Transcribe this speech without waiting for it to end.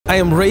I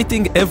am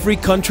rating every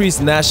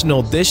country's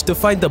national dish to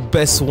find the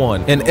best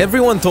one, and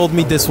everyone told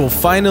me this will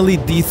finally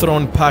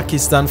dethrone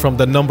Pakistan from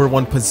the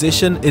 #1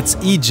 position. It's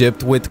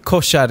Egypt with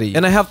Koshary,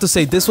 and I have to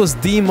say this was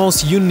the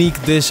most unique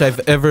dish I've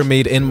ever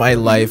made in my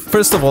life.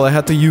 First of all, I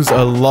had to use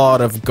a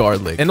lot of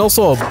garlic and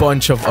also a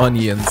bunch of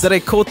onions that I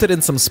coated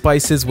in some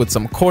spices with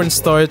some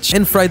cornstarch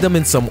and fried them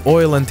in some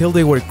oil until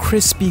they were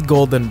crispy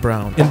golden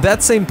brown. In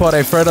that same pot,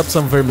 I fried up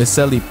some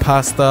vermicelli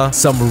pasta,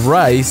 some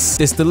rice,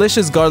 this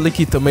delicious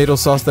garlicky tomato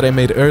sauce that I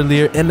made earlier,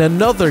 and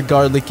another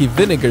garlicky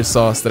vinegar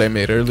sauce that I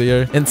made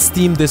earlier, and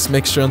steamed this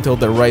mixture until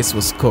the rice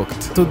was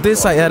cooked. To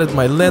this, I added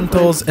my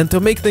lentils, and to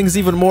make things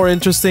even more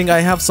interesting, I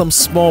have some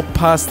small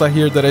pasta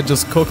here that I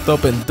just cooked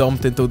up and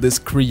dumped into this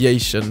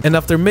creation. And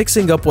after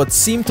mixing up what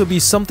seemed to be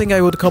something I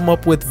would come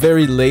up with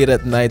very late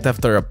at night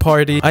after a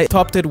party, I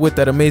topped it with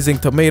that amazing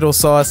tomato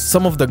sauce,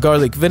 some of the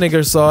garlic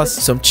vinegar sauce,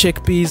 some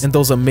chickpeas, and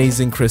those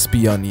amazing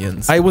crispy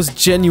onions. I was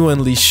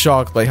genuinely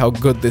shocked by how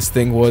good this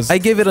thing was. I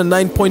gave it a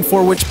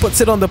 9.4, which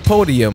puts it on the podium